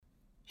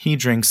He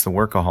drinks the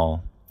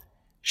workahol.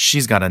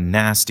 She's got a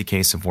nasty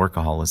case of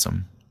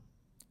workaholism.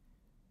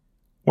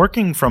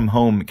 Working from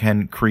home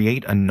can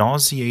create a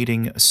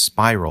nauseating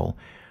spiral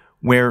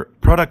where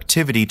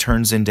productivity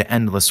turns into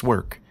endless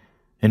work,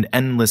 and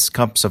endless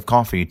cups of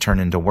coffee turn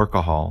into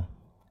workahol.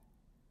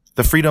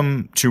 The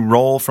freedom to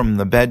roll from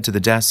the bed to the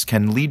desk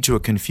can lead to a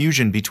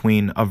confusion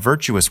between a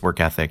virtuous work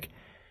ethic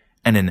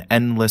and an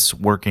endless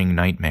working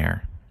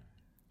nightmare.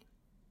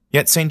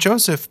 Yet St.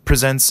 Joseph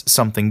presents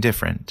something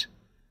different.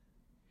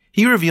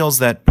 He reveals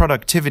that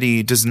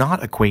productivity does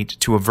not equate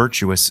to a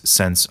virtuous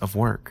sense of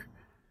work.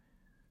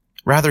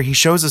 Rather, he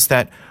shows us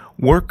that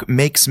work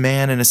makes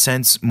man, in a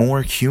sense,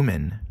 more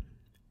human.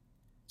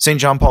 St.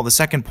 John Paul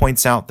II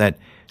points out that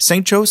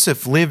St.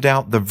 Joseph lived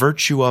out the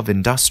virtue of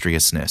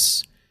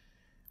industriousness,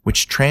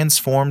 which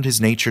transformed his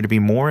nature to be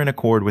more in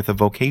accord with the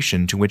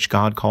vocation to which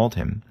God called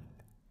him.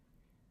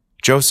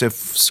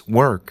 Joseph's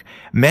work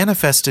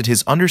manifested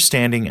his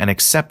understanding and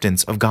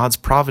acceptance of God's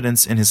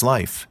providence in his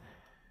life.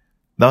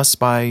 Thus,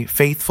 by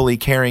faithfully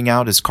carrying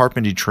out his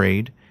carpentry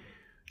trade,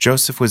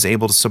 Joseph was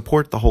able to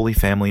support the Holy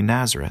Family in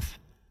Nazareth.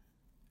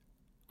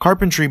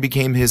 Carpentry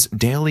became his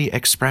daily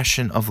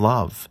expression of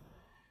love.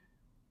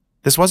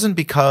 This wasn't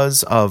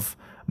because of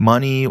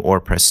money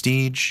or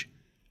prestige,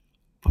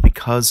 but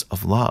because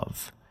of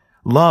love.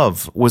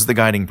 Love was the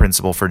guiding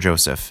principle for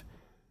Joseph,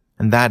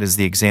 and that is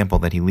the example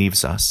that he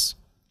leaves us.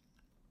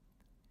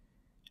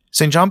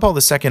 St. John Paul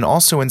II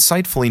also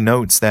insightfully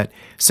notes that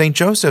St.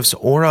 Joseph's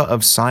aura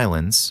of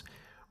silence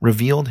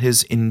revealed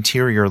his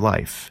interior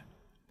life.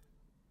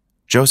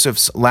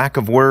 Joseph's lack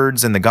of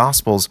words in the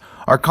Gospels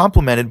are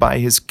complemented by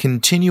his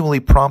continually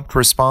prompt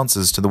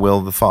responses to the will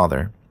of the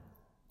Father.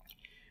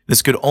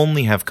 This could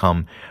only have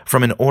come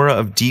from an aura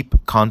of deep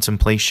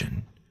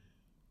contemplation.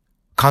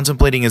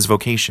 Contemplating his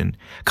vocation,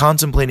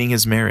 contemplating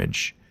his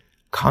marriage,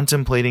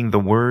 contemplating the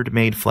Word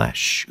made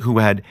flesh who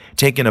had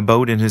taken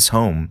abode in his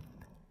home.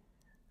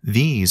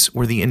 These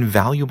were the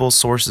invaluable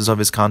sources of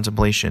his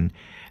contemplation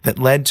that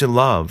led to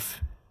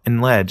love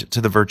and led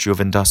to the virtue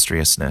of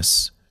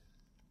industriousness.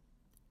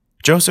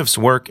 Joseph's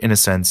work, in a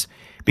sense,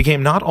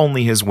 became not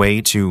only his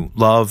way to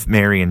love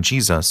Mary and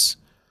Jesus,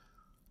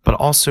 but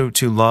also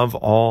to love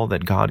all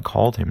that God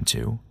called him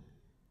to.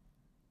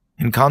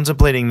 In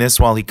contemplating this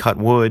while he cut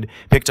wood,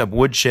 picked up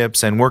wood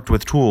chips, and worked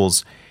with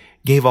tools,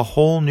 gave a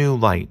whole new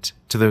light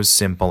to those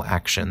simple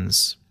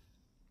actions.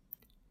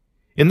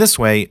 In this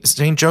way,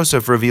 St.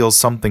 Joseph reveals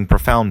something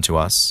profound to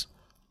us.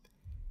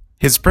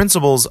 His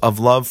principles of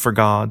love for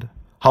God,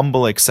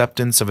 humble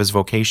acceptance of his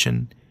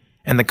vocation,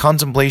 and the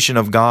contemplation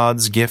of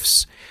God's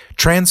gifts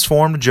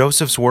transformed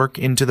Joseph's work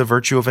into the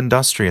virtue of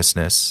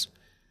industriousness.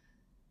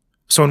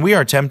 So when we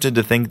are tempted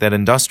to think that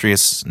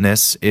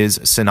industriousness is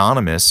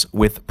synonymous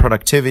with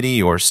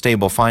productivity or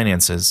stable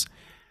finances,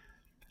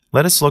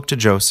 let us look to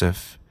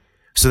Joseph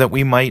so that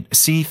we might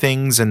see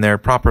things in their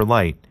proper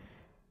light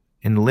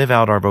and live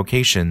out our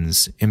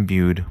vocations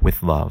imbued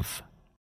with love.